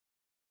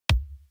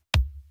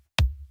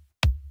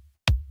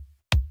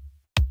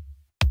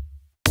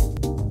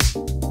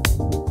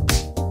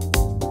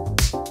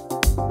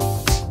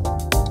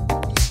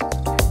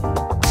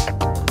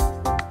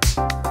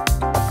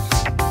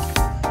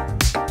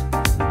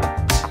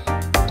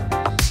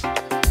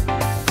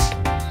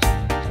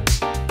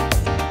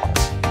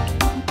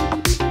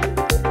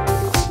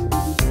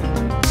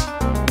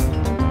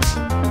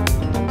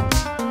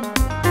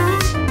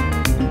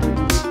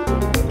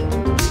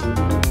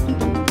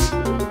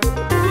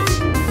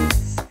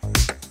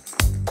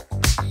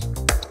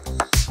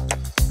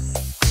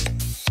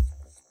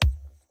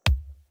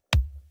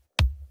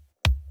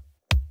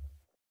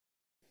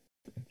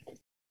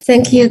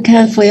Thank you,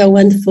 Ken, for your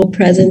wonderful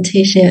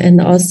presentation and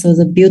also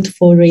the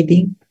beautiful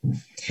reading.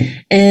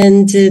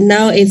 And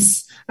now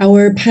it's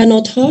our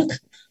panel talk,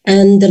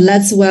 and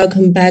let's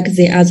welcome back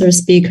the other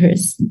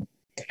speakers.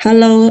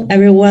 Hello,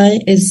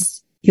 everyone.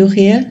 Is you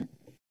here?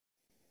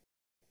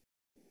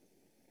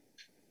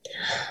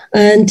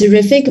 And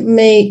Refik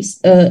may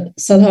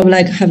sort of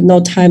like have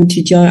no time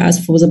to join us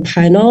for the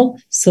panel,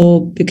 so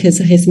because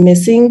he's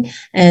missing,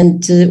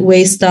 and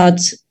we start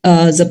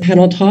the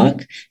panel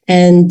talk.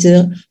 And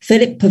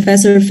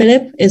Professor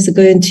Philip is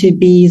going to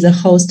be the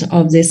host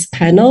of this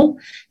panel.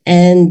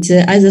 And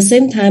at the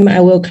same time, I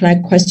will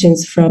collect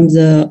questions from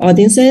the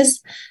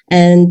audiences.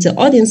 And the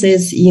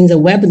audiences in the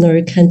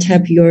webinar can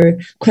type your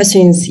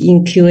questions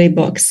in QA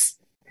box.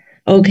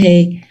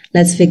 Okay,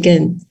 let's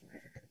begin.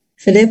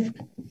 Philip?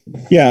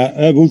 Yeah,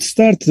 I will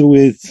start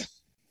with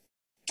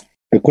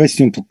a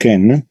question to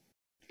Ken.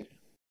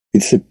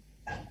 It's a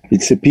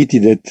pity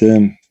that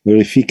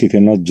Refik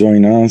cannot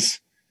join us.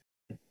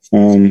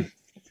 The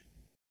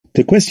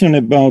question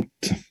about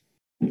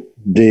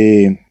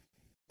the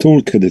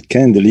talk that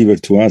Ken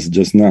delivered to us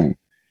just now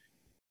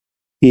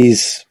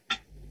is,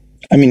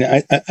 I mean,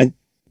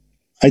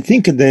 I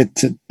think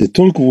that the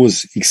talk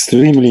was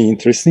extremely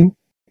interesting,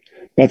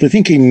 but I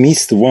think he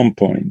missed one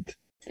point.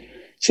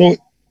 So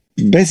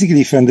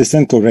basically, if I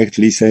understand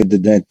correctly, he said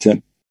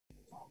that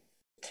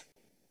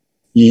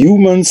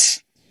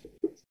humans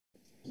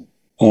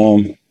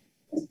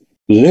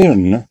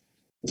learn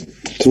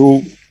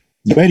through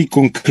very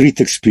concrete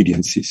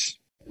experiences.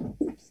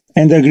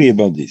 And I agree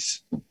about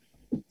this.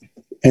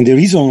 And the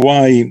reason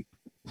why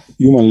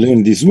humans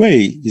learn this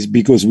way is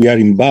because we are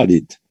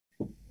embodied.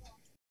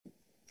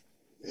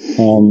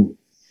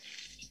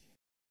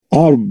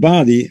 Our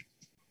body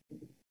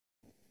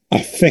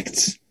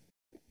affects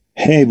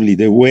heavily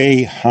the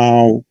way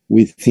how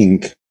we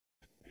think,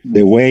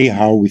 the way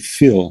how we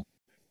feel.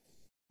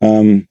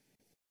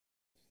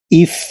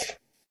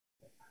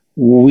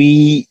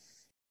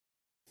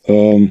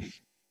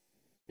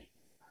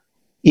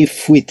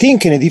 If we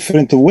think in a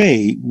different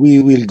way,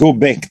 we will go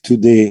back to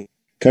the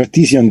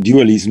Cartesian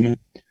dualism,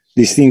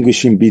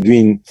 distinguishing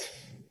between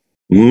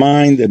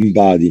mind and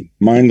body,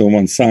 mind on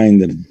one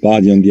side and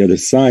body on the other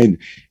side,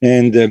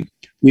 and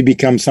we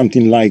become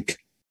something like,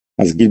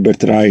 as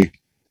Gilbert Ryle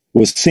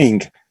was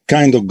saying,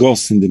 kind of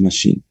ghost in the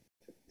machine.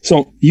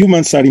 So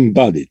humans are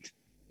embodied.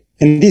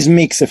 And this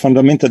makes a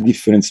fundamental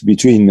difference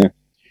between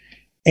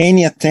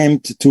any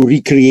attempt to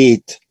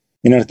recreate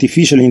an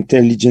artificial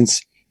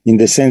intelligence in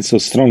the sense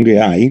of strong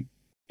AI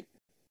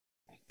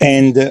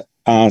and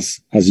us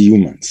as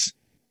humans.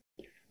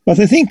 But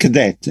I think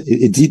that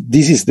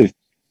this is the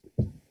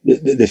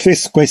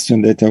first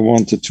question that I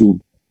wanted to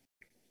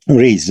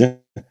raise.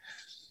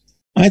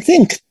 I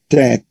think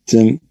that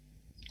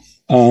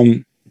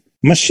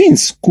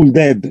machines could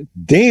have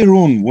their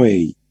own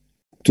way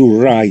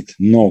to write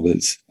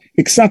novels,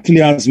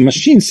 exactly as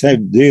machines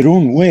have their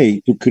own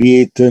way to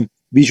create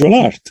visual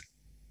art.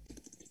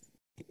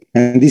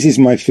 And this is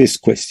my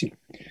first question.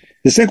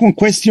 The second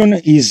question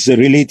is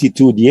related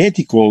to the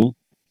ethical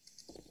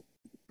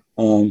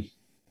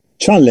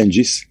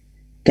challenges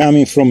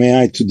coming from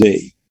AI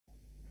today.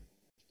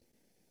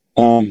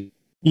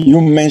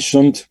 You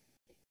mentioned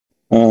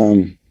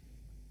the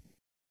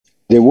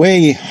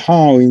way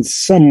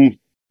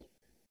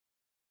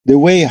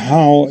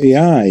how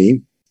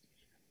AI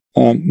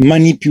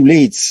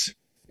manipulates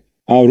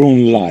our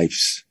own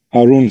lives,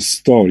 our own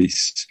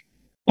stories.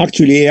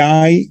 Actually,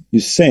 AI, you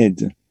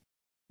said,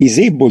 is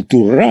able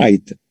to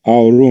write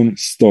our own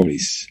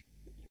stories.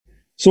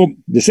 So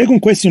the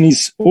second question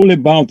is all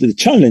about the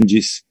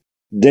challenges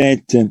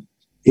that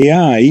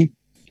AI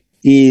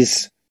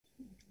is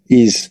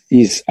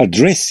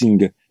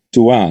addressing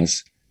to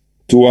us,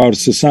 to our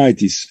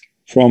societies,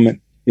 from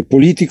a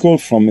political,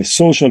 from a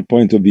social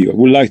point of view. I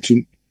would like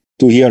to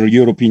hear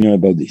your opinion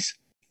about this.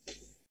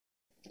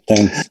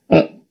 Thanks.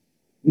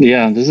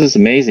 Yeah, this is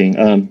amazing.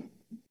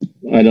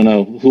 I don't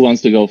know who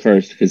wants to go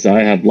first, because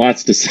I have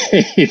lots to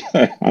say.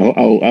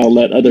 I'll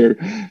let other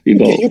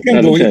people. Okay,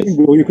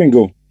 you can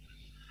go.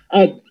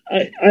 I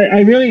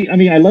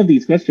love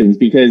these questions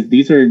because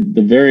these are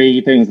the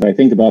very things that I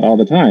think about all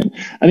the time.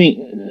 I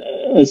mean,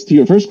 as to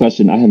your first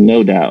question, I have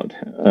no doubt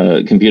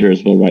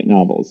computers will write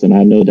novels, and I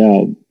have no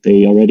doubt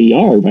they already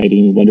are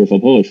writing wonderful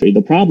poetry.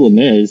 The problem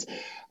is,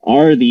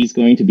 are these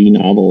going to be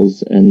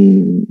novels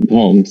and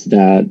poems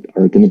that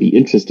are going to be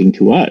interesting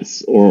to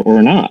us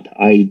or not?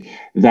 I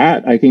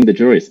think the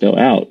jury is still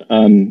out.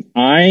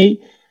 I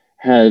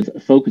have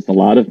focused a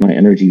lot of my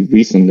energy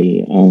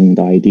recently on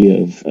the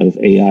idea of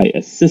AI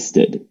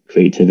assisted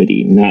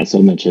creativity, not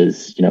so much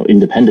as,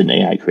 independent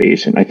AI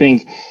creation. I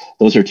think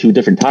those are two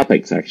different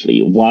topics,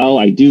 actually. While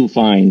I do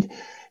find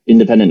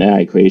independent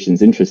AI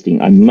creations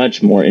interesting, I'm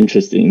much more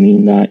interested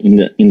in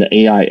the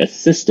AI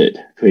assisted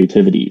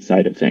creativity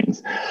side of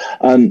things.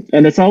 And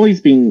it's always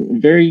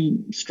been very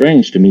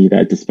strange to me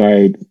that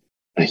despite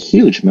a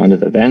huge amount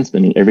of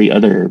advancement in every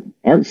other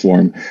art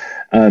form,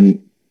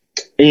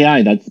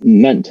 AI that's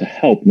meant to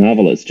help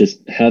novelists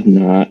just have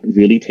not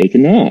really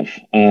taken off.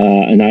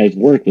 And I've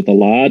worked with a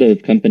lot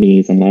of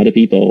companies and a lot of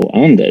people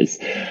on this,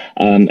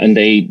 and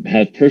they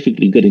have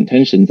perfectly good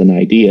intentions and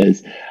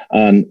ideas.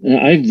 And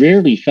I've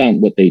rarely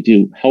found what they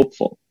do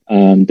helpful.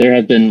 There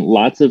have been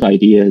lots of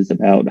ideas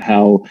about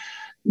how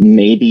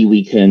maybe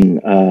we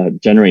can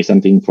generate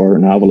something for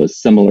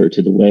novelists similar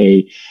to the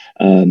way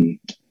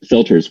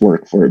filters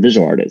work for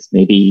visual artists.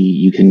 Maybe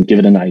you can give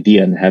it an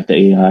idea and have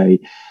the AI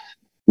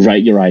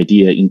write your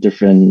idea in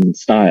different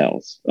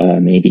styles.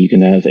 Maybe you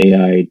can have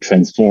AI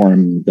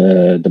transform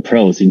the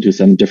prose into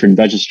some different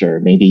register.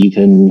 Maybe you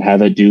can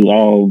have it do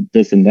all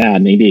this and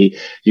that. Maybe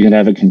you can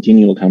have a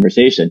continual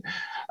conversation.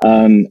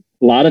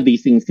 A lot of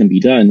these things can be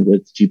done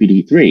with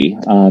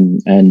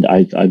GPT-3, and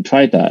I've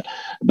tried that.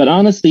 But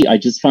honestly, I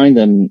just find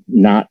them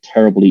not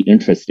terribly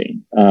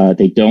interesting.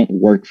 They don't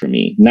work for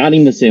me. Not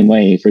in the same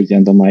way, for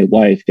example, my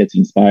wife gets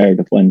inspired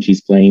when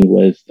she's playing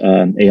with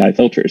AI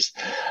filters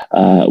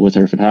with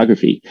her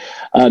photography.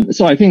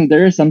 So I think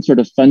there is some sort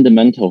of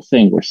fundamental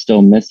thing we're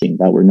still missing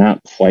that we're not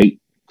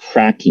quite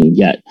cracking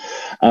yet.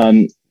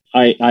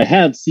 I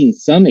have seen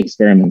some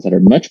experiments that are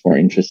much more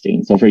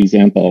interesting. So for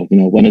example,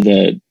 one of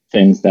the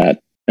things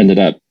that ended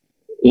up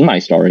in my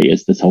story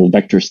is this whole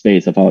vector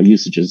space of all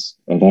usages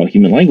of all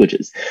human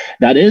languages.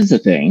 That is a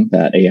thing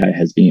that AI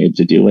has been able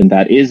to do, and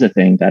that is a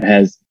thing that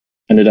has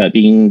ended up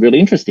being really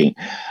interesting.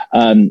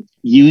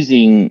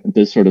 Using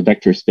this sort of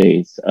vector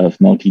space of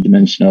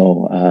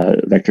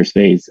multidimensional vector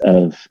space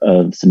of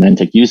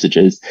semantic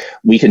usages,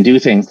 we can do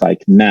things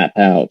like map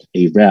out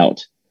a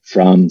route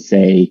from,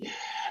 say,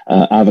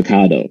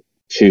 avocado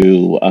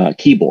to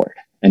keyboard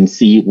and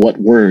see what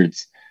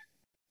words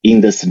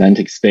in the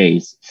semantic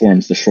space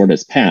forms the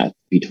shortest path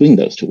between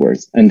those two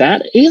words. And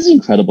that is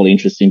incredibly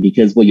interesting,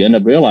 because what you end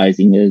up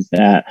realizing is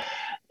that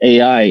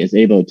AI is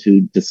able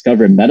to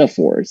discover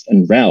metaphors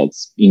and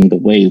routes in the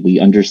way we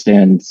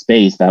understand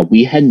space that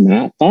we had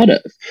not thought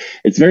of.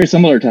 It's very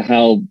similar to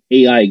how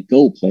AI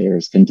Go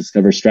players can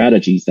discover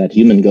strategies that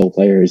human Go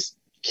players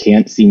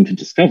can't seem to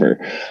discover.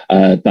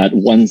 But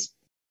once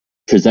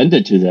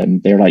presented to them,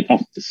 they're like, oh,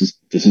 this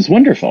is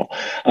wonderful.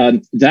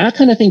 That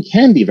kind of thing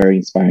can be very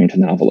inspiring to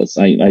novelists.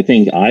 I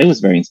think I was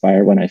very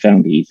inspired when I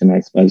found these, and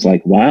I was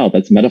like, wow,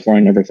 that's a metaphor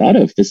I never thought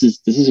of. This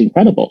is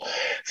incredible.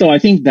 So I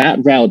think that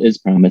route is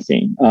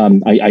promising.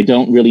 I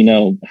don't really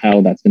know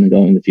how that's going to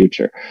go in the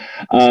future,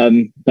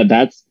 but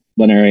that's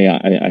one area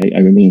I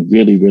remain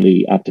really,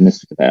 really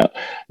optimistic about.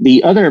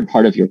 The other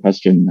part of your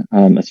question,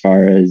 as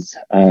far as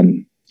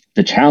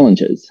the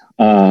challenges,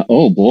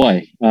 oh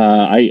boy,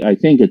 I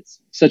think it's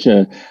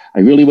I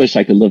really wish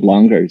I could live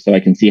longer so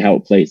I can see how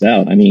it plays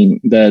out. I mean,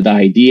 the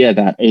idea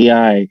that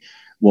AI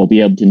will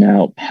be able to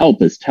now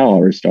help us tell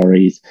our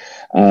stories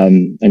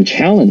and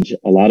challenge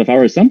a lot of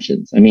our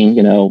assumptions. I mean,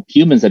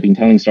 humans have been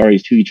telling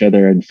stories to each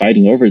other and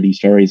fighting over these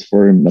stories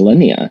for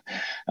millennia.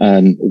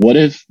 What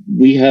if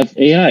we have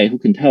AI who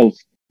can tell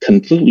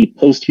completely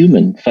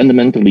post-human,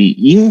 fundamentally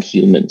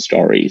inhuman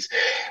stories?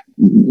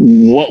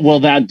 What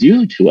will that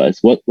do to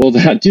us? What will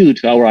that do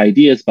to our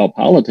ideas about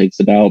politics,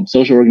 about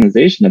social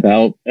organization,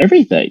 about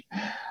everything?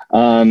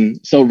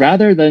 So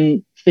rather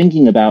than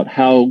thinking about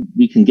how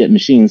we can get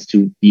machines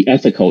to be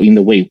ethical in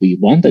the way we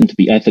want them to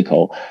be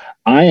ethical,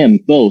 I am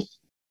both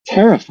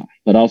terrified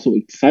but also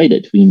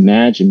excited to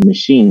imagine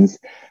machines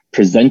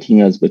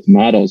presenting us with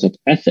models of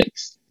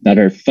ethics that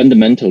are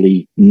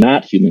fundamentally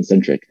not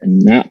human-centric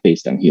and not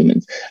based on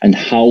humans, and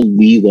how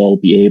we will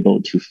be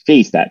able to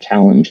face that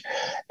challenge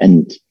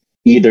and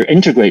either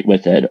integrate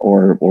with it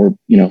or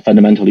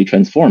fundamentally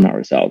transform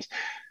ourselves.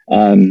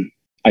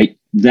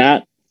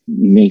 That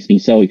makes me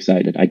so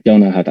excited. I don't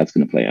know how that's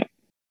going to play out.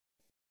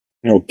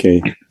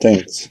 Okay,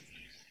 thanks.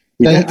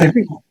 I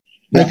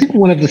think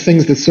one of the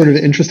things that's sort of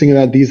interesting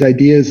about these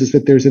ideas is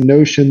that there's a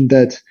notion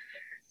that,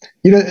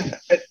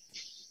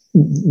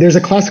 there's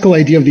a classical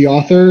idea of the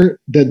author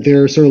that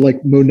they're sort of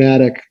like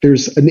monadic.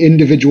 There's an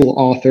individual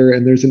author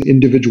and there's an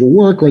individual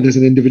work, or there's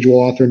an individual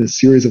author and a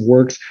series of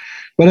works.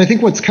 But I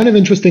think what's kind of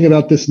interesting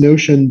about this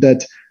notion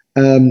that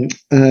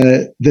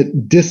that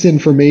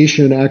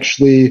disinformation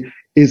actually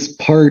is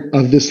part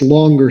of this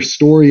longer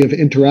story of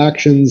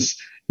interactions,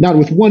 not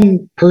with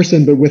one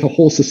person, but with a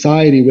whole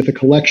society, with a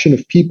collection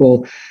of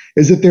people,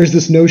 is that there's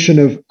this notion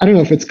of, I don't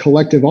know if it's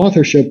collective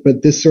authorship,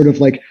 but this sort of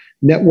like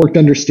networked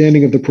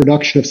understanding of the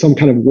production of some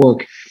kind of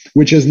work,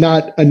 which is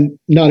not an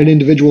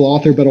individual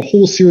author, but a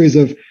whole series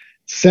of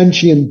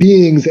sentient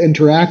beings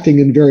interacting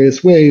in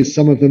various ways,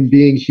 some of them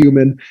being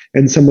human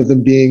and some of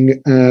them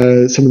being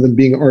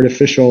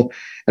artificial.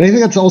 And I think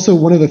that's also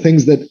one of the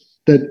things that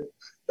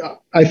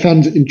I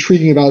found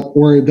intriguing about,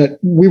 or that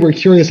we were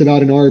curious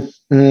about in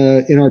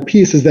our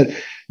piece, is that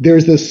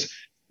there's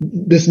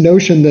this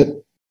notion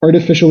that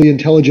artificially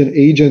intelligent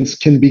agents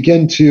can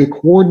begin to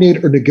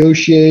coordinate or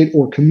negotiate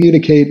or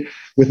communicate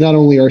with not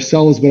only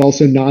ourselves, but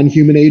also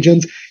non-human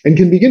agents, and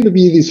can begin to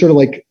be these sort of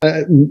like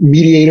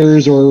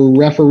mediators or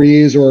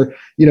referees, or,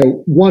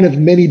 one of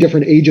many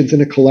different agents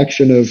in a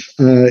collection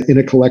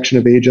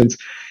of agents.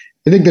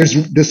 I think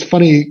there's this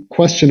funny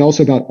question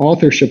also about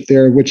authorship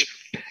there, which,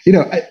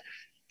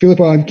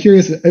 Filippo, I'm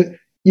curious,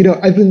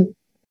 I've been,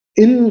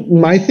 in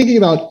my thinking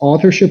about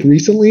authorship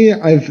recently,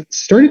 I've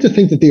started to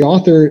think that the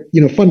author,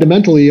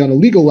 fundamentally on a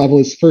legal level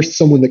is first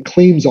someone that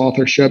claims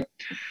authorship.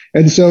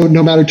 And so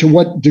no matter to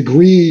what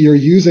degree you're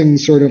using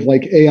sort of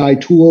like AI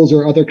tools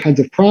or other kinds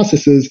of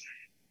processes,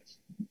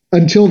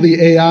 until the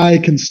AI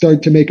can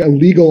start to make a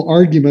legal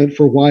argument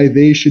for why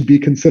they should be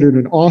considered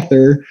an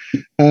author,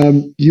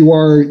 you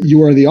are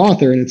the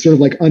author, and it's sort of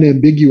like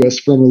unambiguous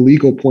from a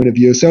legal point of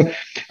view. So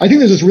I think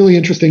there's this really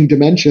interesting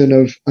dimension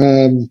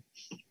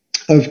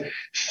of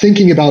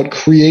thinking about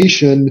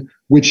creation,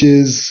 which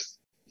is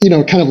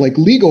kind of like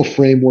legal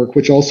framework,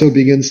 which also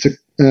begins to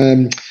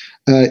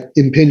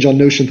impinge on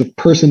notions of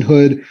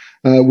personhood,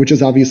 which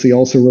is obviously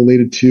also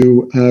related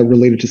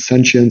to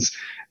sentience.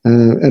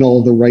 And all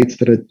of the rights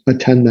that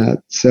attend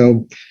that.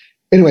 So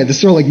anyway, this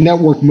sort of like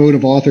network mode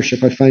of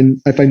authorship I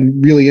find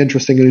really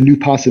interesting, and a new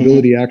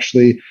possibility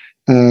actually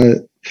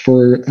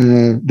for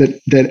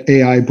that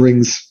AI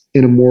brings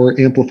in a more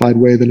amplified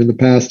way than in the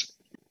past.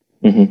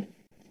 Mm-hmm.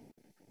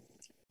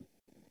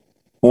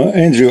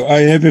 Andrew,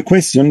 I have a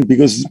question,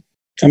 because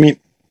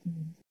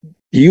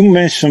you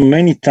mentioned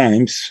many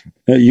times,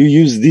 you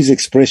use this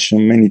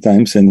expression many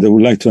times, and I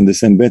would like to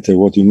understand better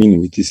what you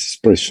mean with this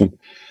expression.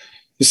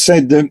 You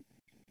said that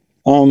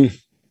you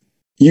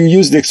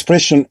use the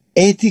expression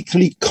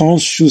ethically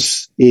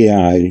conscious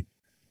AI.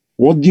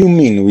 What do you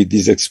mean with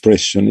this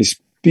expression,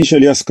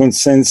 especially as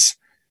concerns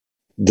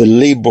the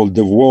label,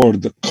 the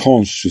word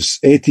conscious,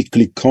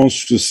 ethically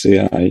conscious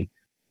AI?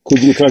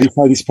 Could you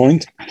clarify this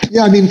point?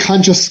 Yeah,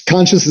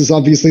 conscious is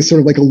obviously sort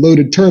of like a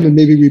loaded term, and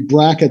maybe we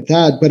bracket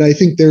that, but I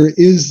think there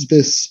is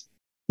this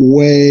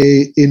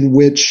way in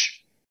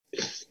which,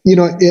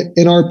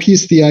 in our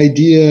piece, the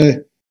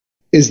idea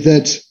is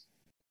that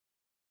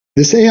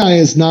this AI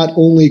is not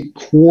only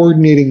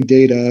coordinating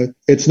data,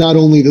 it's not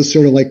only this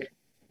sort of like,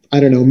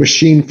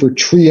 machine for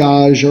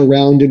triage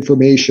around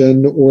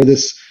information, or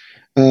this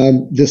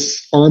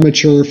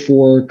armature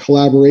for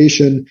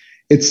collaboration.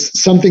 It's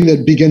something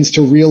that begins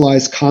to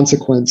realize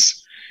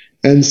consequence,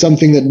 and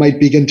something that might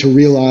begin to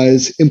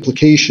realize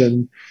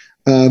implication.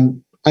 I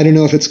don't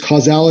know if it's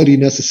causality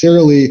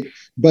necessarily,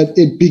 but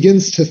it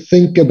begins to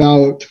think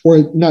about, or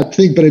not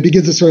think, but it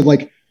begins to sort of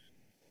like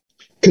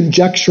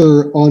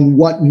conjecture on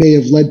what may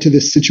have led to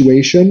this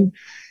situation,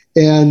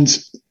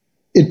 and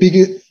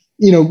it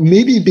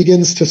maybe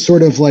begins to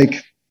sort of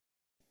like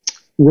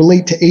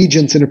relate to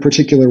agents in a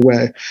particular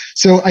way.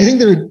 So I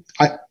think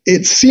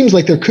it seems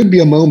like there could be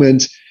a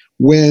moment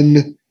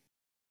when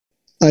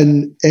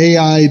an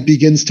AI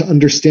begins to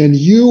understand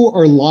you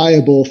are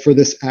liable for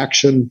this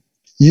action.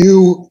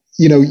 You,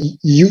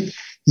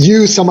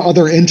 some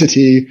other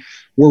entity,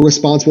 were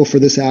responsible for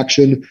this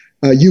action.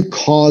 You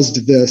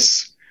caused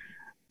this.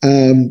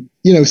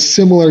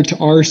 Similar to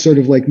our sort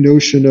of like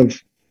notion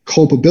of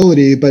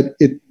culpability, but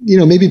it,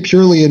 maybe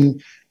purely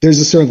there's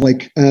a sort of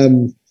like,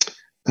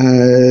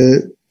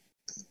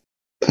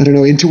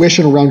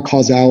 intuition around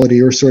causality,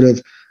 or sort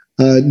of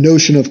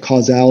notion of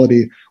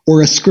causality,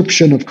 or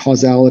ascription of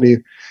causality.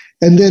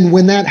 And then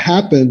when that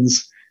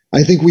happens,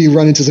 I think we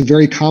run into some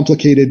very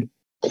complicated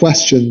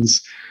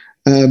questions.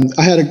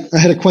 I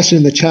had a question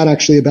in the chat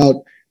actually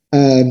about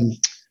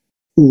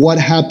what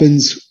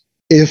happens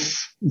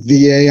if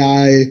the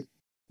AI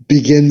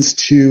begins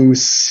to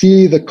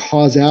see the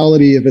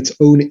causality of its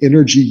own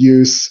energy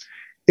use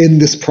in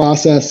this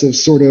process of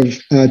sort of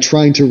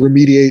trying to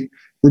remediate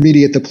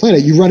the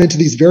planet. You run into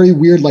these very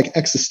weird, like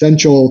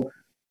existential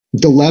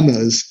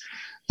dilemmas,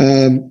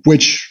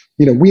 which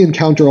we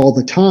encounter all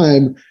the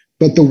time.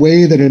 But the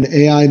way that an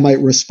AI might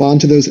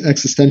respond to those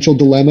existential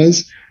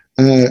dilemmas,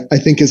 I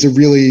think is a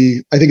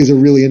really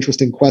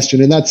interesting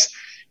question. And that's,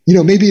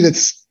 maybe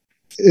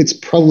it's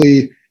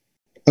probably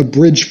a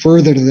bridge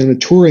further than a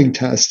Turing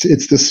test.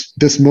 It's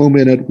this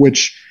moment at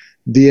which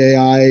the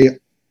AI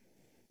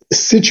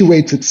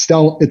situates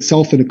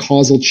itself in a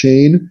causal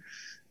chain.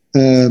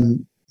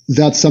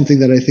 That's something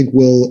that I think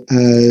will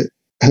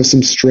have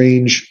some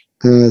strange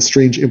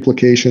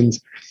implications.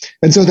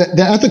 And so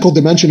the ethical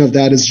dimension of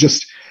that is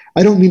just,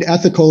 I don't mean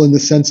ethical in the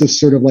sense of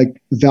sort of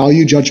like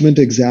value judgment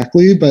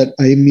exactly, but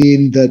I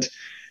mean that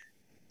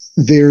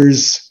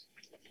there's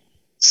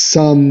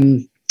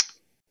some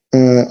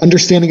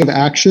understanding of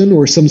action,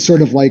 or some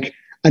sort of like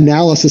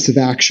analysis of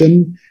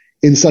action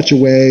in such a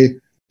way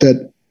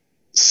that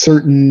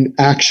certain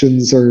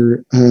actions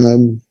are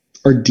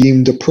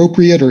deemed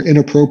appropriate or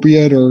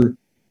inappropriate, or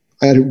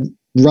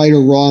right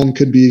or wrong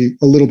could be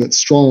a little bit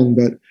strong,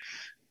 but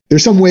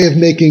there's some way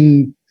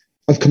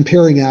of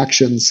comparing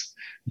actions.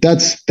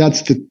 That's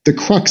the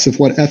crux of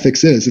what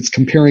ethics is. It's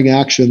comparing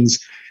actions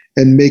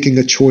and making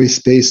a choice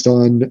based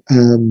on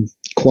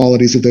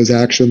qualities of those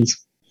actions.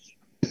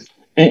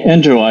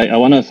 Andrew, I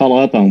want to follow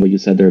up on what you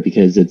said there,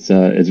 because it's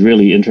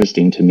really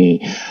interesting to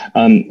me.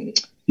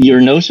 your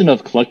notion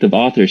of collective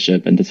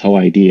authorship and this whole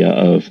idea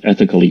of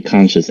ethically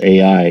conscious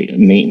AI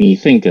made me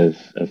think of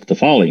the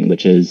following,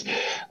 which is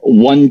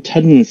one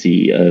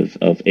tendency of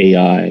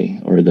AI,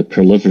 or the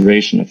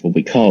proliferation of what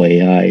we call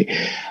AI,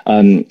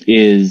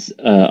 is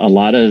a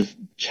lot of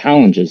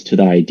challenges to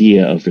the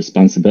idea of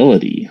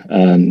responsibility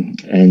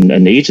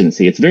and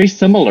agency. It's very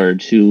similar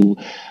to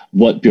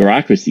what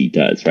bureaucracy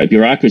does, right?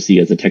 Bureaucracy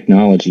as a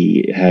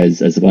technology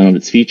has as one of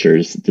its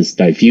features this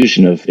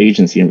diffusion of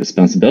agency and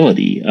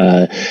responsibility.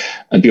 A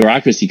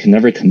bureaucracy can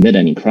never commit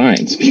any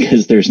crimes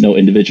because there's no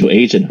individual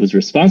agent who's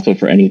responsible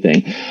for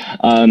anything.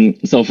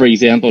 So, for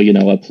example,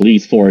 a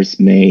police force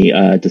may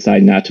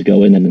decide not to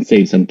go in and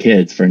save some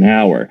kids for an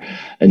hour.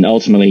 And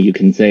ultimately, you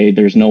can say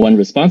there's no one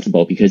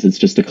responsible because it's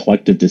just a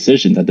collective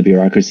decision that the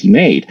bureaucracy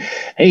made.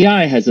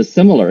 AI has a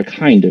similar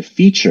kind of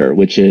feature,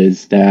 which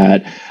is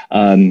that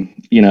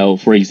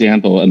for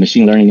example, a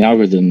machine learning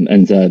algorithm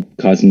ends up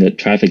causing a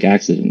traffic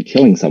accident,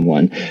 killing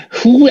someone.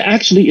 Who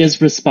actually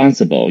is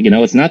responsible?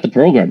 It's not the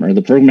programmer.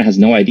 The programmer has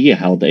no idea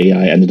how the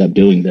AI ended up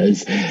doing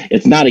this.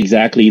 It's not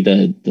exactly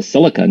the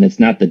silicon. It's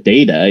not the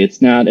data.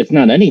 It's not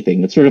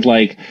anything. It's sort of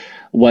like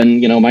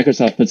when,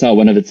 Microsoft puts out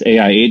one of its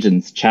AI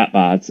agents,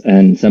 chatbots,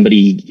 and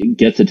somebody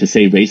gets it to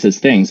say racist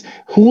things.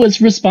 Who is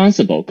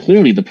responsible?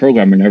 Clearly, the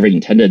programmer never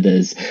intended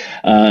this.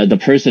 The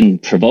person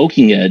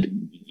provoking it,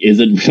 is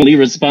it really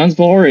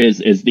responsible, or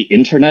is the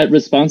internet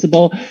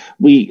responsible?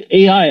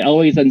 AI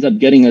always ends up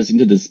getting us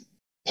into this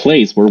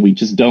place where we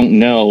just don't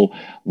know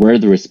where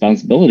the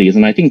responsibility is.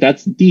 And I think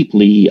that's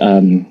deeply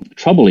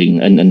troubling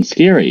and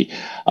scary.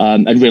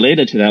 And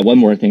related to that, one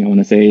more thing I want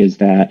to say is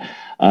that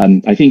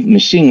I think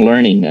machine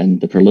learning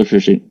and the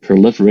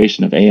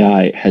proliferation of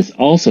AI has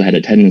also had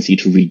a tendency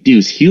to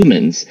reduce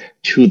humans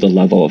to the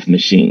level of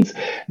machines.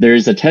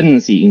 There's a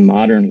tendency in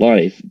modern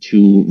life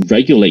to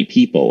regulate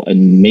people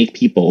and make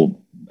people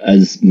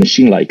as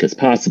machine-like as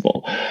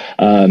possible.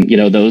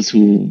 Those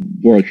who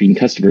work in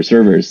customer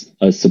service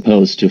are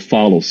supposed to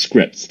follow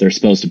scripts. They're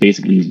supposed to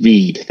basically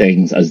read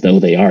things as though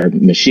they are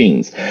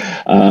machines.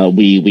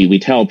 We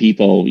tell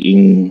people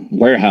in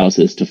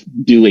warehouses to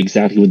do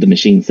exactly what the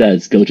machine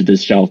says. Go to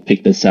this shelf,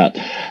 pick this up.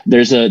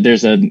 There's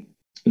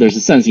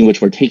a sense in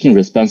which we're taking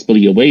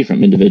responsibility away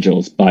from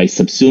individuals by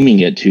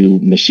subsuming it to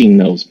machine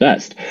knows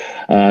best.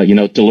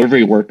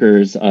 Delivery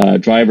workers,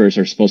 drivers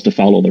are supposed to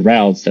follow the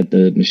routes that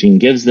the machine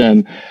gives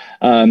them.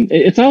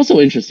 It's also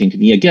interesting to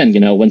me, again,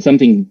 when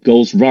something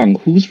goes wrong,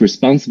 whose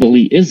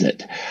responsibility is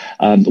it?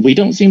 We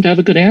don't seem to have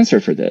a good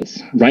answer for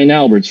this. Right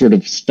now, we're sort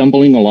of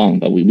stumbling along,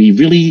 but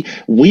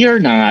we are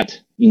not,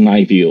 in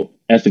my view,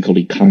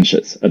 ethically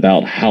conscious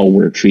about how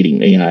we're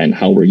treating AI and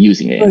how we're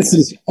using AI.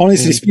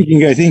 Honestly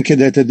speaking, I think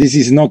that this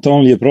is not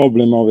only a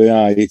problem of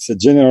AI, it's a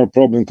general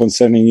problem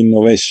concerning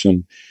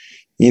innovation,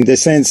 in the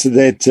sense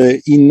that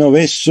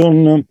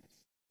innovation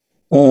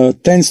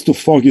tends to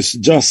focus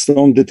just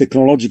on the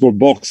technological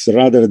box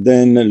rather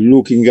than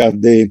looking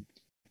at the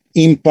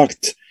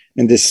impact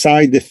and the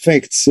side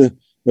effects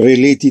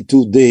related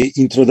to the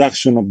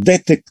introduction of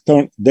that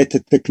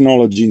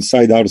technology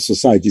inside our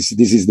societies.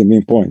 This is the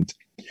main point.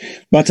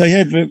 But I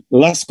have a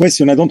last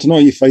question. I don't know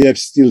if I have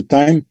still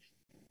time.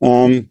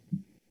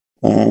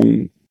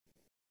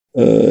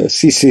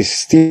 Sisi,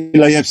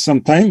 still I have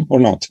some time or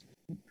not?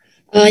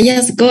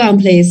 Yes, go on,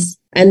 please.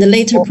 And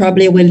later,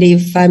 probably we'll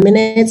leave 5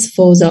 minutes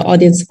for the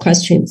audience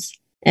questions.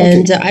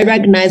 And I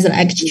recognize that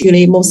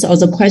actually most of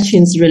the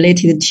questions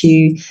related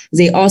to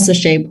the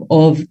authorship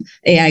of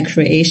AI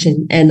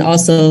creation and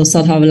also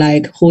sort of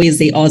like who is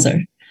the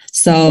author.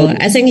 So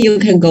I think you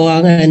can go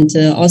on, and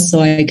also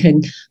I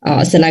can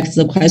select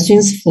the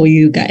questions for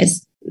you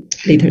guys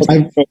later. I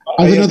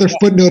have another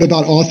footnote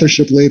about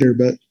authorship later,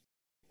 but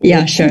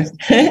yeah, sure.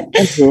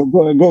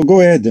 Go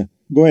ahead.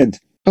 Go ahead.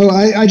 Oh,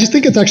 I just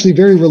think it's actually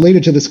very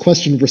related to this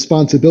question of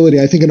responsibility.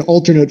 I think an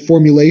alternate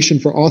formulation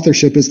for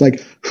authorship is like,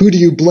 who do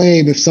you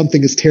blame if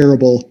something is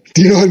terrible?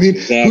 Do you know what I mean?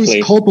 Exactly.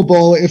 Who's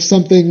culpable if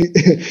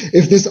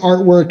if this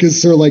artwork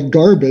is sort of like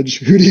garbage?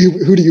 Who do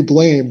you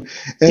blame?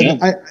 And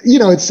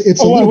it's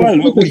a little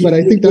bit flippant, but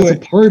I think that's a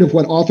part of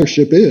what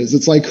authorship is.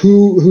 It's like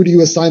who do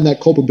you assign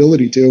that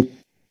culpability to?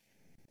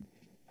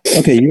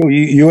 Okay,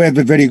 you have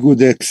a very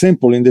good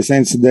example in the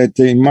sense that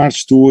in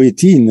March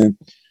 2018.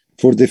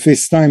 For the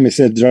first time, a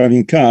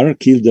self-driving car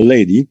killed a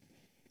lady,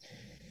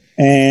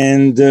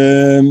 and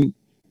the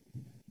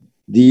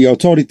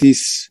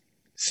authorities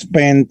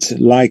spent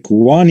like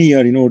 1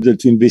 year in order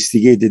to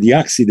investigate the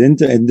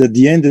accident. And at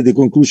the end, the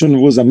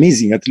conclusion was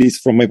amazing, at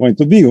least from my point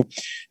of view.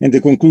 And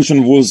the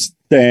conclusion was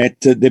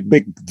that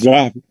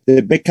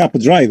the backup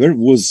driver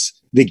was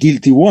the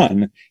guilty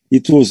one.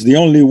 It was the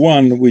only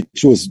one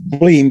which was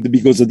blamed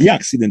because of the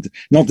accident,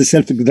 not the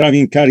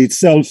self-driving car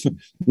itself,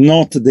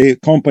 not the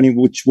company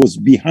which was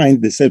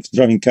behind the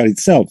self-driving car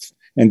itself.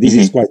 And this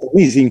is quite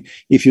amazing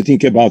if you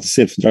think about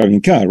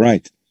self-driving car,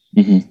 right?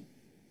 Mm-hmm.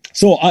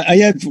 So I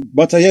have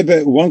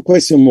one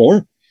question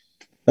more,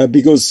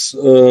 because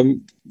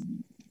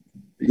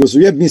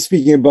we have been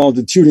speaking about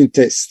the Turing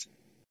test.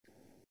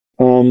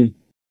 Do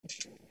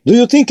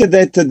you think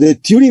that the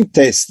Turing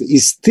test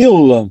is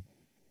still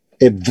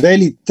a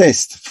valid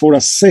test for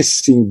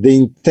assessing the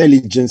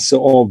intelligence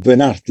of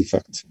an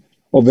artifact,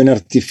 of an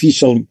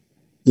artificial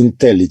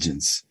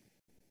intelligence?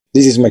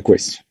 This is my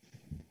question.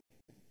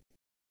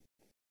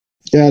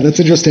 Yeah, that's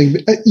interesting.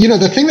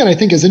 The thing that I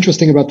think is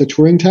interesting about the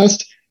Turing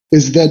test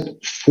is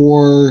that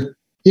for,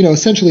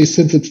 essentially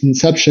since its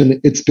inception,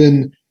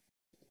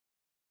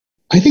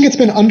 I think it's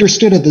been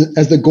understood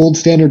as the gold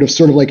standard of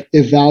sort of like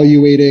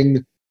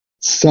evaluating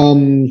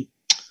some,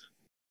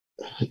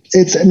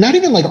 it's not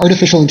even like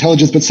artificial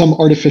intelligence, but some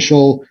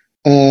artificial,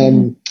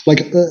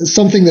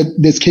 something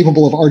that's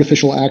capable of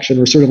artificial action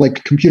or sort of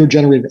like computer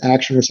generated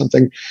action or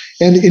something.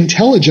 And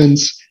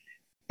intelligence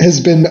has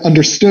been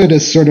understood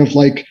as sort of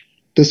like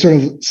the sort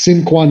of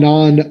sine qua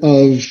non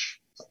of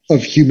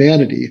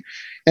humanity.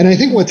 And I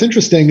think what's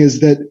interesting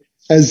is that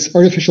as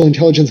artificial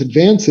intelligence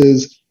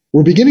advances,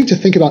 we're beginning to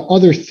think about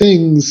other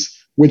things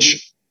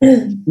which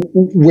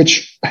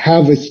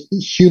have a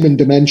human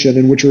dimension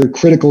and which are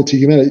critical to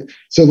humanity.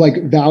 So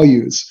like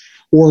values,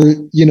 or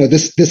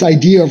this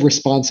idea of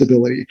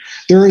responsibility.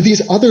 There are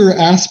these other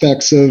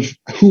aspects of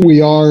who we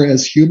are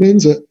as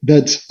humans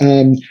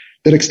that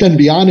extend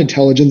beyond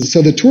intelligence.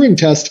 So the Turing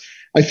test,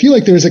 I feel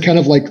like there's a kind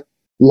of like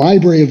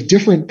library of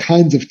different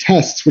kinds of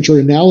tests which are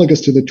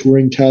analogous to the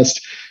Turing test,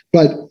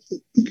 but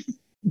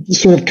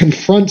sort of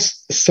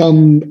confronts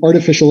some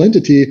artificial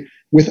entity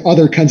with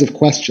other kinds of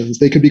questions.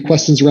 They could be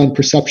questions around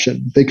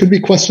perception. They could be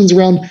questions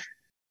around,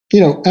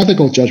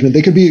 ethical judgment.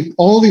 They could be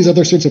all these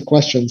other sorts of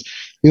questions.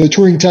 The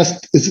Turing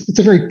test it's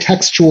a very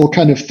textual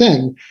kind of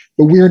thing,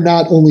 but we're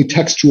not only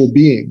textual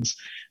beings.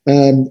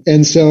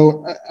 And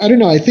so I don't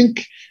know. I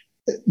think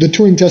the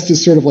Turing test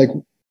is sort of like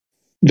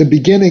the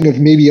beginning of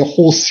maybe a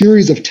whole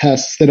series of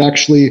tests that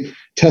actually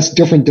test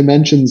different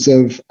dimensions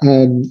of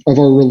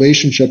our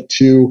relationship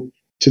to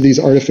these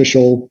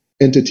artificial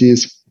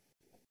entities.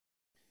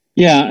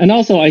 Yeah, and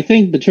also I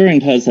think the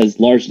Turing test has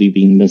largely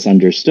been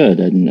misunderstood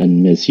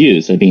and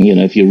misused. I mean,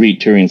 if you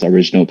read Turing's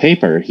original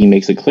paper, he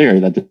makes it clear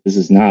that this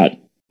is not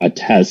a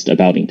test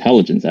about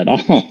intelligence at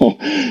all.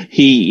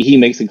 He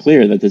makes it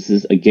clear that this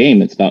is a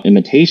game. It's about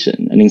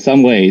imitation, and in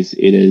some ways,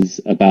 it is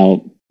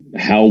about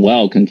how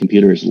well can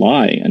computers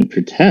lie and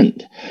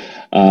pretend,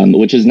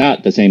 which is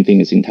not the same thing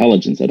as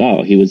intelligence at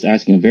all. He was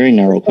asking a very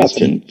narrow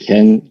question.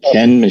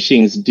 Can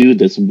machines do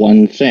this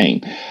one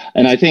thing?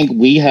 And I think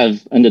we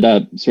have ended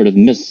up sort of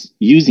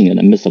misusing it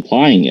and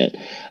misapplying it.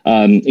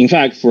 In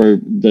fact, for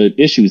the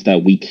issues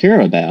that we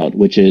care about,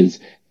 which is,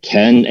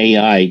 can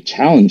AI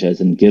challenge us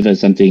and give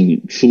us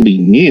something truly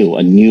new,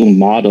 a new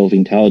model of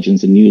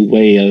intelligence, a new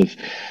way of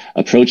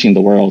approaching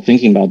the world,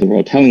 thinking about the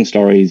world, telling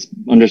stories,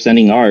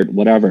 understanding art,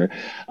 whatever.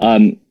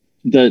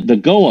 The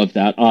goal of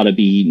that ought to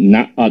be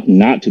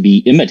not to be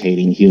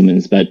imitating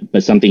humans, but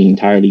something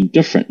entirely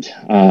different.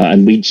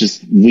 And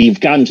we've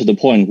gotten to the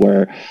point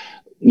where,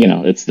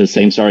 it's the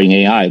same story in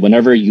AI.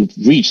 Whenever you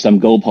reach some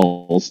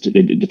goalpost,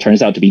 it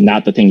turns out to be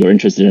not the thing you're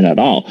interested in at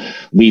all.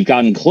 We've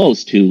gotten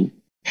close to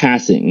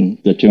passing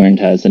the Turing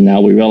test, and now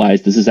we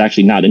realize this is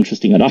actually not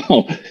interesting at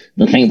all.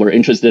 The thing we're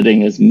interested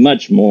in is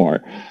much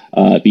more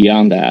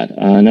beyond that,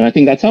 and I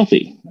think that's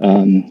healthy.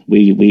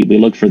 We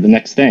look for the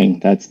next thing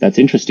that's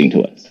interesting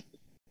to us.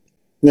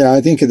 Yeah,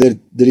 I think that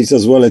there is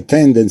as well a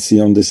tendency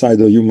on the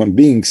side of human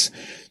beings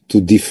to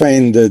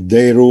defend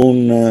their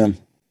own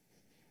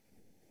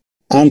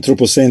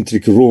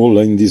anthropocentric role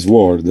in this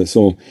world.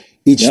 So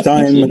each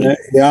time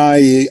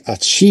AI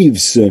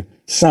achieves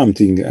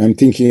something, I'm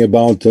thinking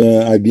about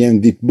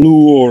IBM Deep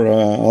Blue or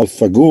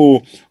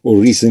AlphaGo, or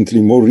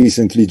more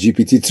recently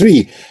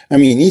GPT-3. I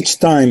mean, each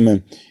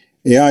time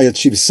AI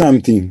achieves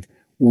something,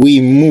 we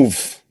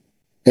move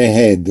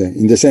ahead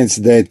in the sense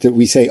that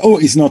we say, oh,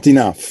 it's not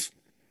enough.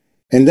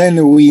 And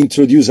then we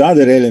introduce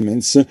other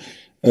elements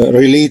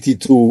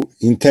related to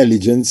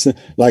intelligence,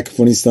 like,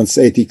 for instance,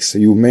 ethics.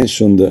 You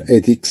mentioned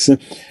ethics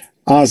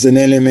as an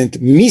element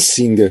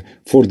missing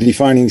for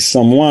defining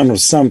someone or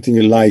something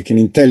like an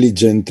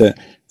intelligent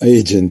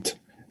agent.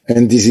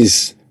 And this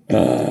is,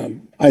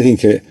 I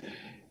think, a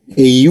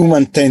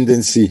human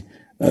tendency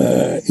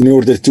in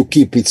order to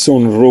keep its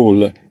own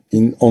role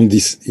in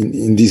this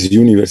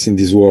universe, in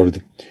this world.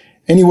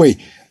 Anyway,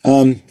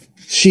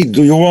 Shi,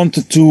 do you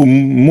want to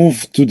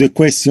move to the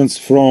questions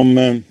from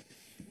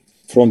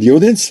the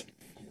audience?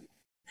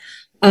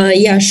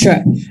 Yeah,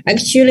 sure.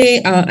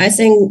 Actually, I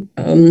think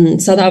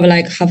sort of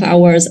like half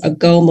hours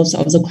ago, most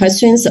of the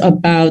questions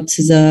about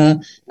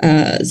the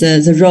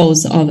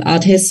roles of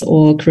artists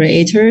or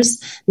creators.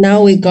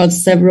 Now we got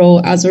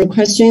several other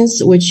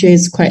questions, which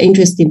is quite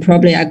interesting.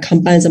 Probably I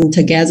combine them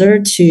together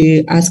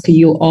to ask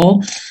you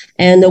all.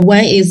 And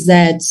one is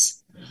that,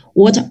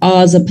 what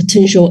are the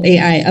potential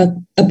AI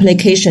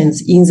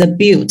applications in the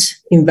built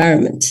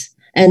environment?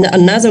 And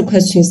another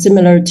question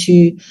similar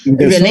to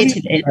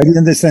related. I didn't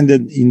understand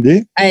that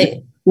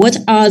what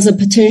are the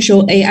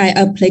potential AI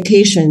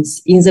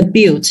applications in the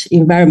built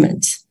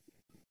environment,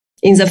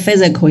 in the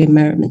physical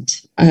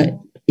environment?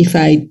 If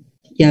I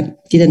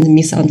didn't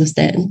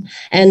misunderstand.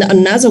 And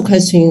another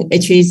question,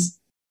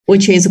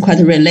 which is quite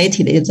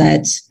related, is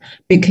that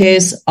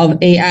because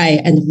of AI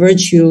and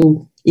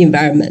virtual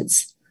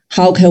environments?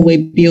 How can we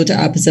build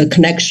up the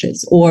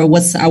connections, or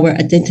what's our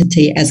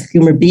identity as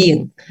human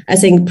being? I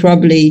think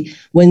probably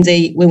when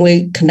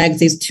we connect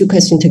these two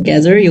questions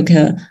together, you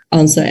can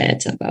answer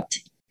it about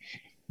it.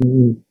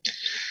 Mm-hmm.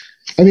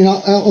 I mean,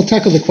 I'll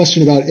tackle the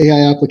question about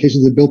AI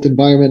applications in the built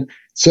environment.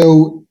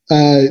 So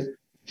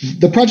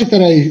the project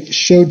that I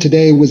showed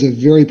today was a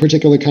very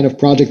particular kind of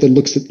project that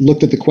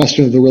looked at the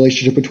question of the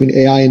relationship between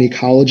AI and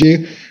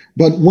ecology.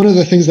 But one of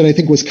the things that I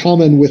think was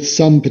common with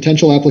some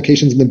potential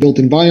applications in the built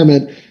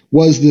environment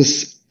was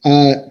this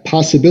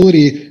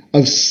possibility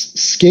of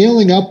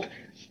scaling up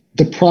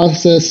the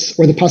process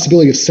or the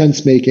possibility of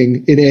sense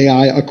making in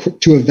AI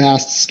to a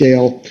vast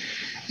scale.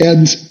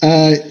 And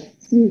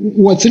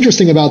what's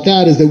interesting about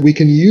that is that we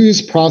can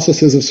use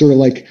processes of sort of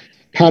like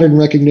pattern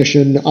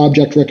recognition,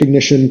 object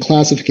recognition,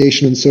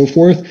 classification, and so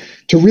forth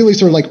to really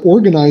sort of like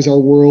organize our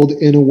world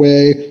in a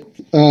way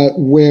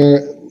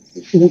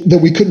that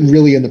we couldn't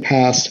really in the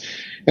past.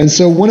 And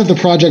so one of the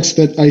projects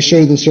that I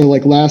showed in the sort of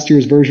like last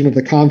year's version of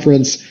the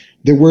conference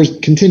that we're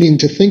continuing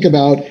to think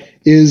about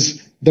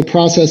is the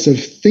process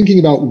of thinking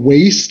about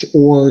waste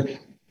or,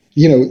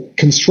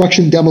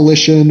 construction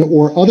demolition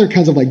or other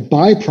kinds of like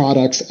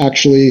byproducts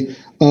actually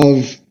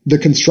of the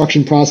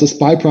construction process,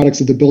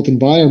 byproducts of the built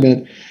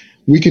environment.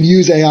 We can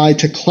use AI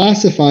to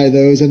classify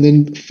those and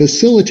then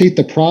facilitate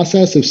the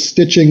process of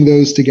stitching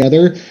those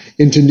together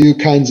into new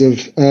kinds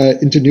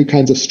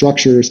of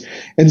structures.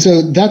 And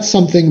so that's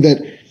something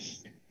that,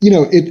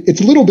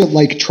 it's a little bit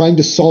like trying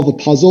to solve a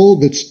puzzle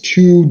that's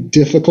too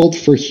difficult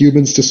for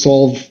humans to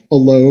solve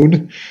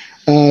alone,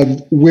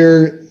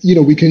 where,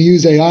 we can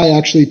use AI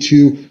actually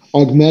to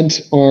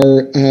augment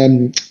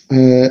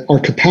our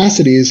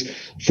capacities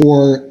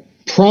for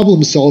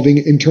problem solving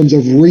in terms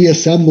of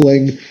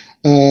reassembling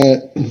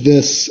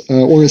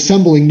or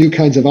assembling new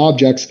kinds of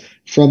objects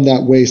from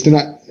that waste. And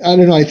I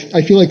don't know,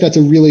 I feel like that's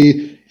a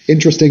really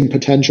interesting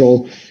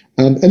potential.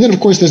 And then, of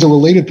course, there's a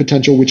related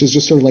potential, which is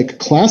just sort of like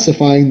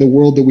classifying the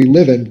world that we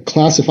live in,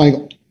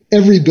 classifying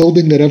every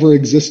building that ever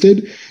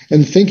existed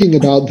and thinking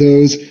about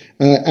those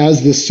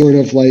as this sort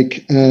of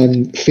like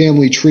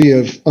family tree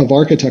of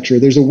architecture.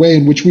 There's a way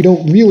in which we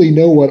don't really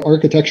know what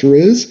architecture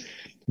is,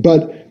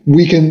 but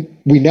we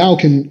now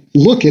can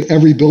look at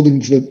every building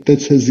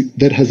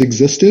that has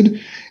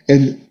existed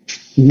and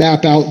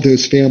map out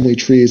those family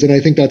trees. And I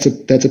think that's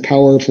a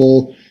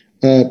powerful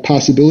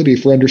possibility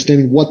for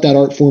understanding what that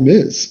art form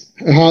is.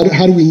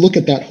 How do we look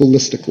at that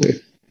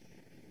holistically?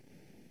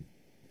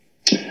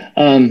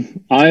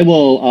 I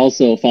will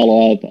also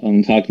follow up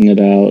on talking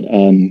about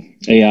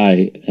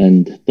AI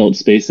and built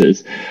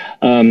spaces.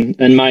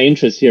 And my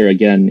interest here,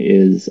 again,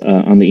 is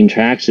on the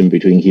interaction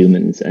between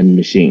humans and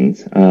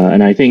machines.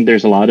 And I think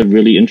there's a lot of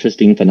really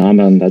interesting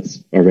phenomenon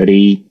that's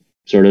already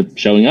sort of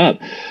showing up.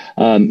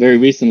 Very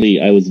recently,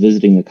 I was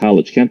visiting a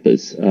college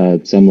campus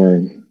somewhere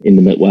in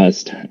the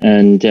Midwest.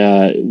 And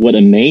what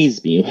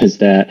amazed me was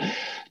that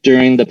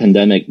during the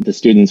pandemic, the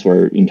students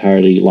were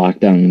entirely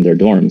locked down in their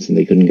dorms and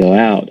they couldn't go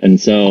out. And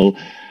so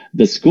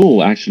the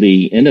school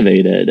actually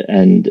innovated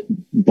and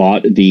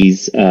bought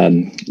these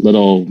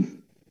little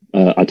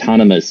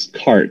autonomous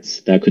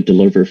carts that could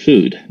deliver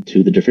food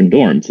to the different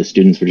dorms. The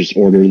students would just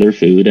order their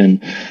food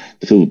and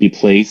the food would be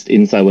placed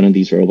inside one of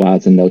these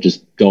robots and they'll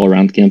just go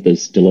around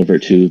campus, deliver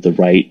to the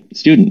right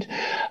student.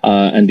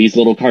 And these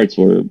little carts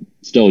were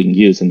still in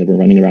use and they were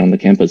running around the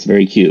campus.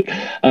 Very cute.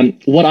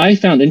 What I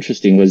found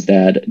interesting was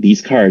that these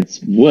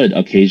carts would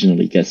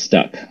occasionally get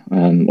stuck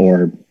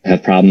or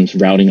have problems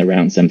routing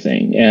around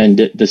something.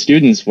 And the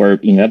students were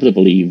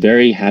inevitably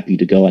very happy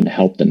to go and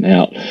help them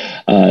out.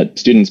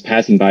 Students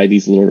passing by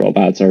these little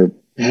robots are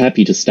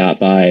happy to stop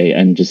by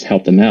and just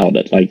help them out.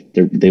 Like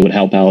they would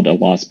help out a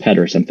lost pet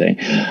or something.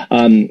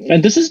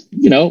 And this is,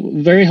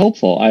 very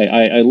hopeful.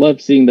 I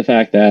love seeing the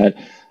fact that,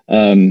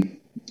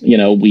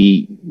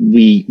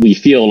 we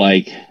feel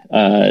like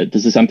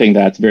this is something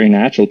that's very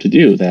natural to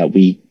do, that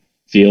we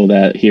feel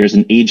that here's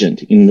an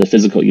agent in the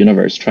physical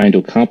universe trying to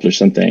accomplish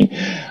something,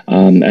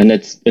 and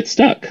it's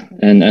stuck,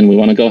 and we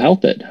want to go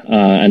help it.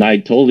 And I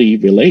totally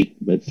relate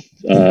with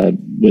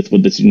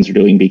what the students are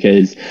doing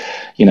because,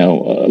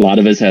 a lot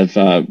of us have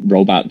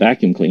robot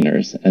vacuum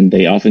cleaners, and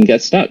they often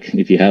get stuck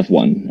if you have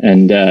one.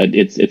 And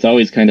it's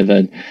always kind of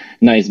a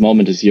nice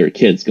moment to see your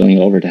kids going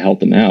over to help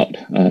them out,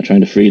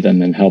 trying to free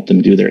them and help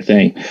them do their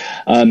thing.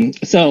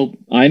 So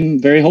I'm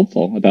very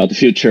hopeful about the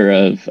future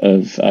of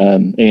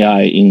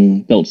AI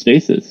in built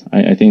spaces.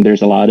 I think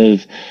there's a lot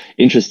of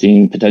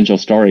interesting potential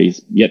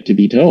stories yet to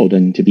be told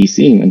and to be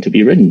seen and to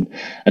be written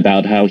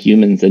about how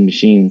humans and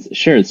machines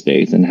share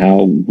space and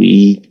how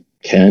we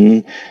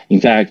can, in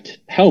fact,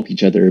 help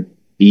each other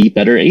be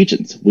better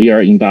agents. We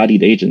are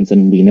embodied agents,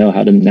 and we know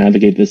how to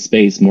navigate this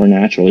space more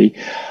naturally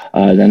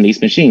than these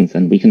machines,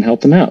 and we can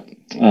help them out.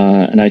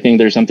 And I think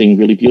there's something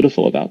really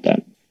beautiful about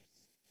that.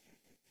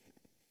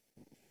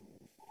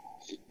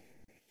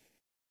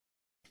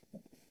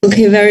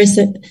 Okay,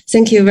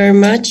 thank you very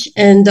much.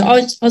 And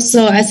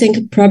also, I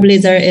think probably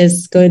there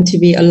is going to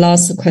be a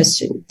last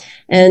question.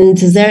 And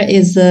there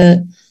is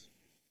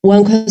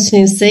one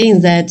question is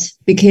saying that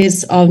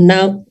because of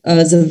now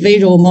the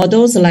visual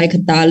models like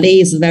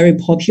DALL-E is very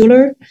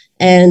popular,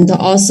 and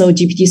also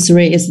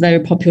GPT-3 is very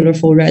popular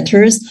for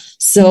writers.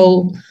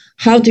 So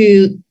how do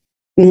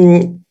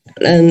you,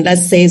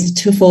 let's say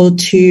it's for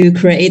two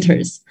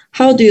creators,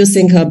 how do you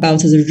think about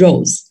the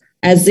roles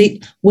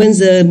when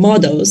the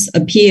models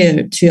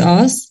appear to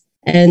us,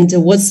 and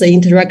what's the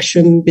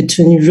interaction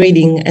between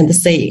reading and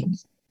saying,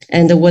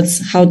 and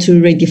how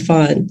to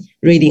redefine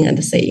reading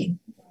and saying?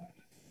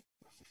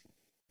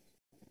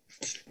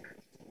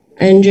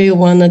 Andrew, you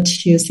wanted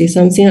to say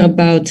something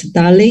about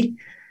DALL-E,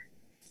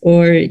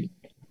 or?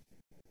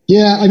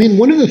 Yeah, I mean,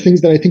 one of the things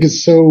that I think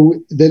is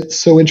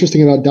so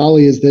interesting about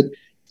DALL-E is that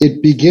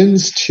it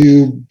begins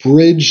to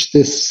bridge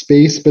this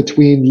space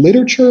between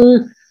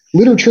literature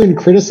and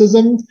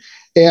criticism,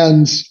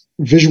 and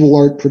visual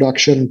art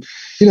production.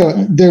 You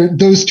know,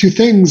 those two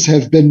things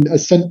have been,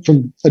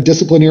 from a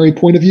disciplinary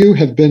point of view,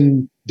 have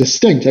been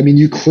distinct. I mean,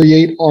 you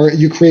create art,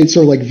 you create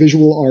sort of like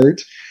visual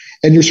art,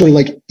 and you're sort of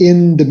like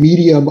in the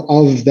medium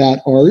of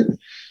that art,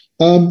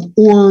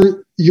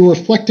 or you're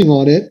reflecting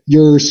on it,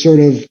 you're sort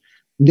of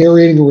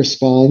narrating a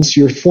response,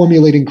 you're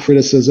formulating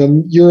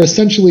criticism, you're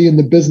essentially in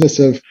the business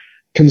of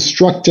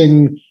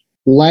constructing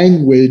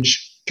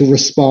language to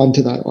respond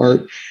to that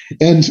art.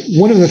 And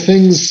one of the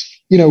things,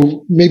 you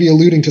know, maybe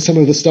alluding to some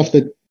of the stuff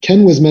that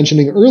Ken was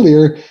mentioning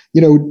earlier,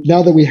 you know,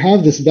 now that we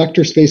have this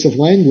vector space of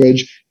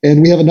language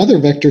and we have another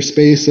vector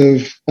space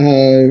of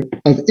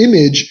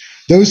image,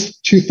 those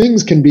two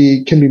things can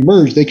be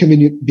merged. They can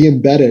be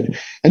embedded.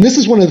 And this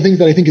is one of the things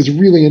that I think is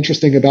really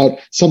interesting about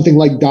something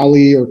like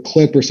DALL-E or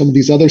Clip or some of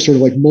these other sort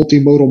of like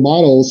multimodal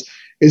models,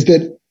 is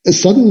that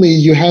suddenly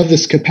you have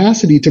this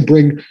capacity to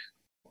bring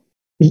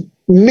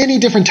many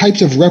different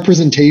types of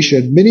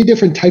representation, many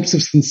different types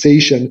of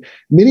sensation,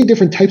 many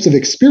different types of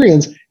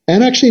experience,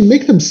 and actually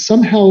make them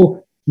somehow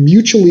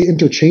mutually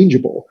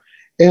interchangeable.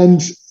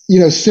 And, you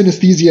know,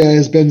 synesthesia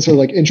has been sort of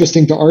like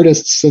interesting to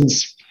artists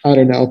since, I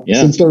don't know,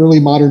 since the early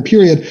modern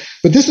period.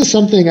 But this is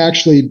something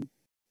actually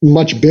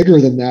much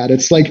bigger than that.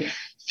 It's like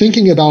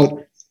thinking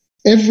about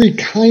every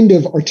kind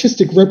of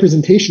artistic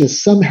representation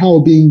is somehow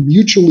being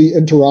mutually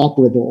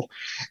interoperable.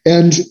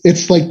 And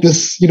it's like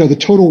this, you know, the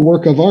total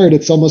work of art,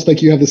 it's almost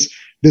like you have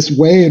this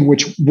way in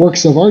which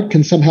works of art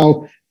can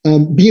somehow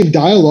be in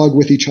dialogue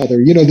with each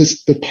other. You know,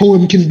 the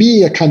poem can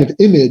be a kind of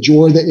image,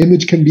 or the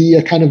image can be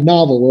a kind of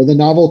novel, or the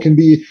novel can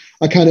be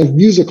a kind of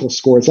musical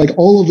score. It's like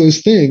all of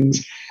those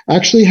things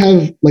actually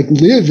have like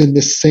live in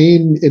this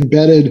same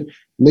embedded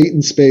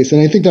latent space.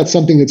 And I think that's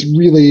something that's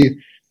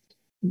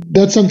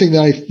something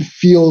that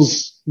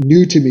feels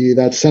new to me,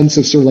 that sense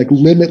of sort of like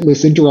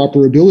limitless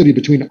interoperability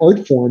between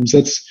art forms.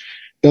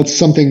 That's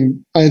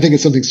something, I think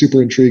it's something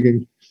super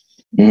intriguing.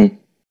 Mm-hmm.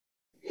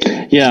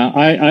 Yeah,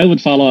 I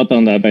would follow up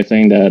on that by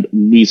saying that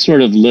we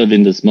sort of live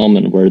in this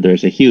moment where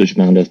there's a huge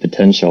amount of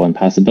potential and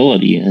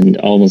possibility, and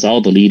almost all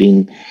the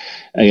leading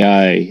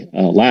AI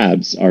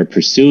labs are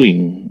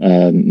pursuing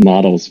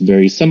models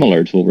very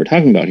similar to what we're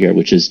talking about here,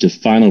 which is to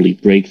finally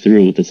break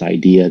through this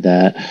idea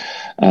that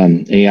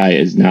AI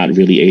is not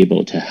really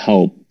able to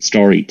help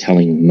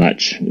storytelling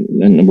much.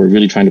 And we're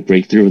really trying to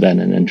break through that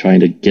and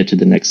trying to get to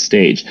the next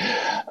stage.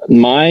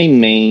 My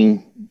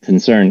main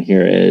concern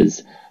here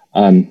is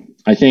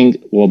I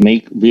think we'll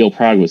make real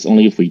progress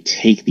only if we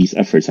take these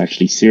efforts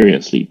actually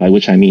seriously, by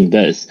which I mean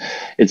this.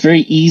 It's very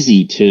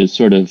easy to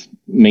sort of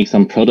make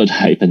some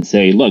prototype and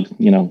say, look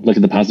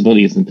at the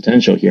possibilities and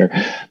potential here.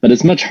 But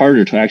it's much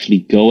harder to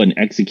actually go and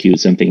execute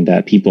something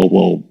that people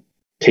will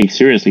take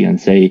seriously and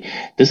say,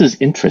 this is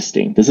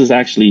interesting. This is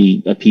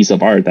actually a piece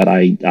of art that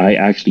I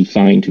actually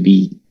find to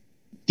be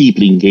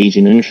deeply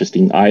engaging and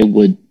interesting. I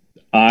would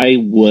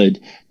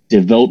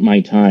devote my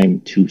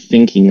time to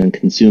thinking and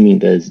consuming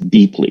this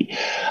deeply.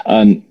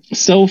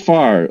 So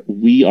far,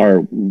 we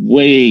are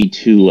way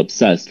too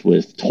obsessed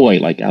with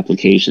toy-like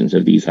applications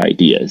of these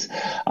ideas.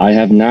 I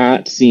have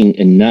not seen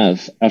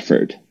enough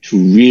effort to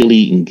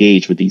really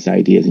engage with these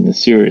ideas in a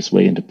serious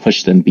way and to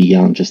push them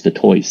beyond just the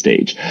toy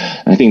stage.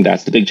 I think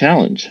that's the big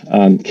challenge.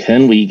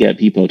 Can we get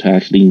people to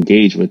actually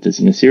engage with this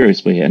in a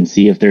serious way and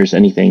see if there's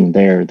anything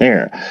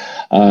there?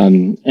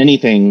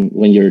 Anything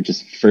when you're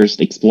just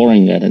first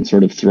exploring it and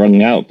sort of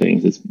throwing out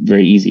things, it's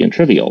very easy and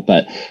trivial.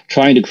 But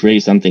trying to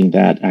create something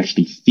that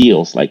actually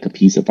feels like a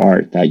piece of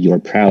art that you're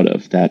proud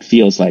of, that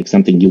feels like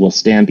something you will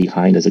stand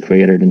behind as a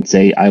creator and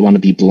say, I want to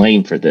be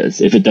blamed for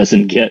this if it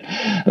doesn't get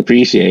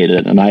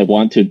appreciated, and I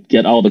want to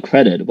get all the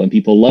credit when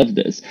people love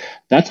this.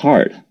 That's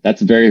hard.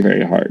 That's very,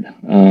 very hard.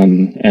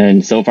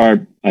 And so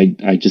far,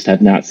 I just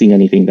have not seen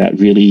anything that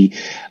really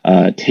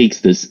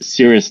takes this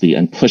seriously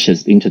and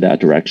pushes into that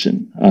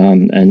direction.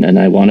 And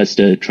I want us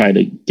to try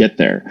to get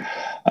there.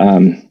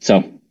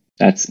 So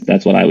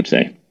that's what I would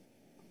say.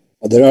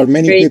 There are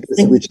many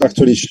papers which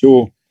actually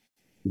show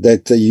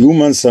that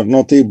humans are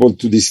not able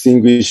to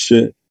distinguish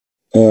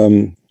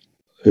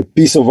a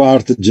piece of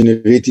art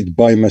generated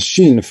by a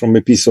machine from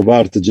a piece of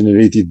art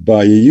generated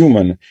by a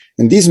human.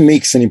 And this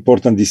makes an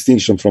important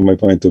distinction from my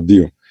point of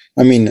view.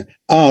 I mean,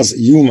 us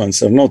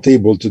humans are not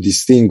able to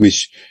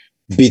distinguish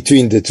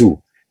between the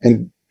two.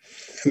 and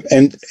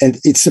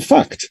it's a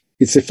fact.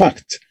 It's a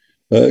fact.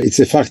 It's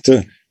a fact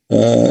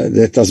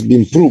that has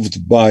been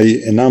proved by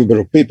a number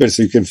of papers.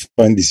 So you can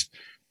find these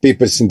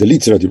papers in the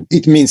literature.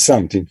 It means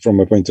something from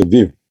my point of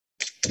view.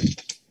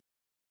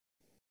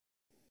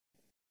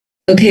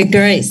 Okay,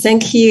 great.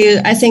 Thank you.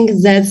 I think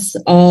that's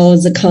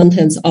all the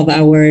contents of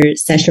our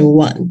session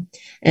 1.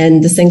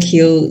 And thank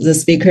you, the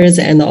speakers,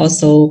 and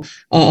also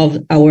all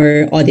of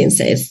our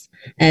audiences.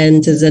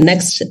 And the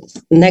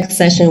next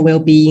session will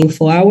be in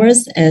 4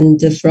 hours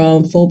and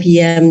from 4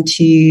 p.m.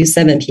 to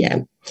 7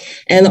 p.m.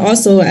 And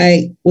also,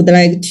 I would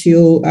like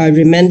to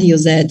remind you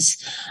that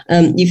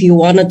if you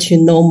wanted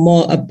to know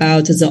more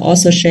about the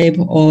authorship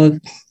of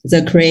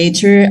the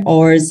creator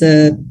or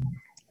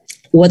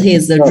what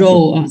is the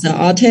role of the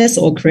artists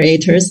or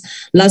creators,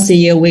 last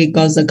year we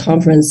got the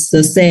conference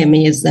the same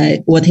is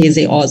that what is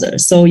the author.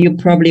 So you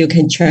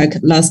can check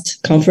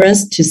last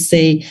conference to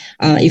see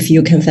if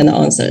you can find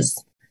answers.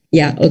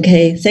 Yeah,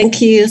 okay.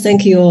 Thank you.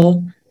 Thank you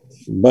all.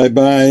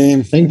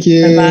 Bye-bye. Thank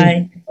you.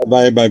 Bye-bye.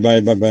 Bye-bye. Bye-bye.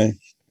 Bye-bye.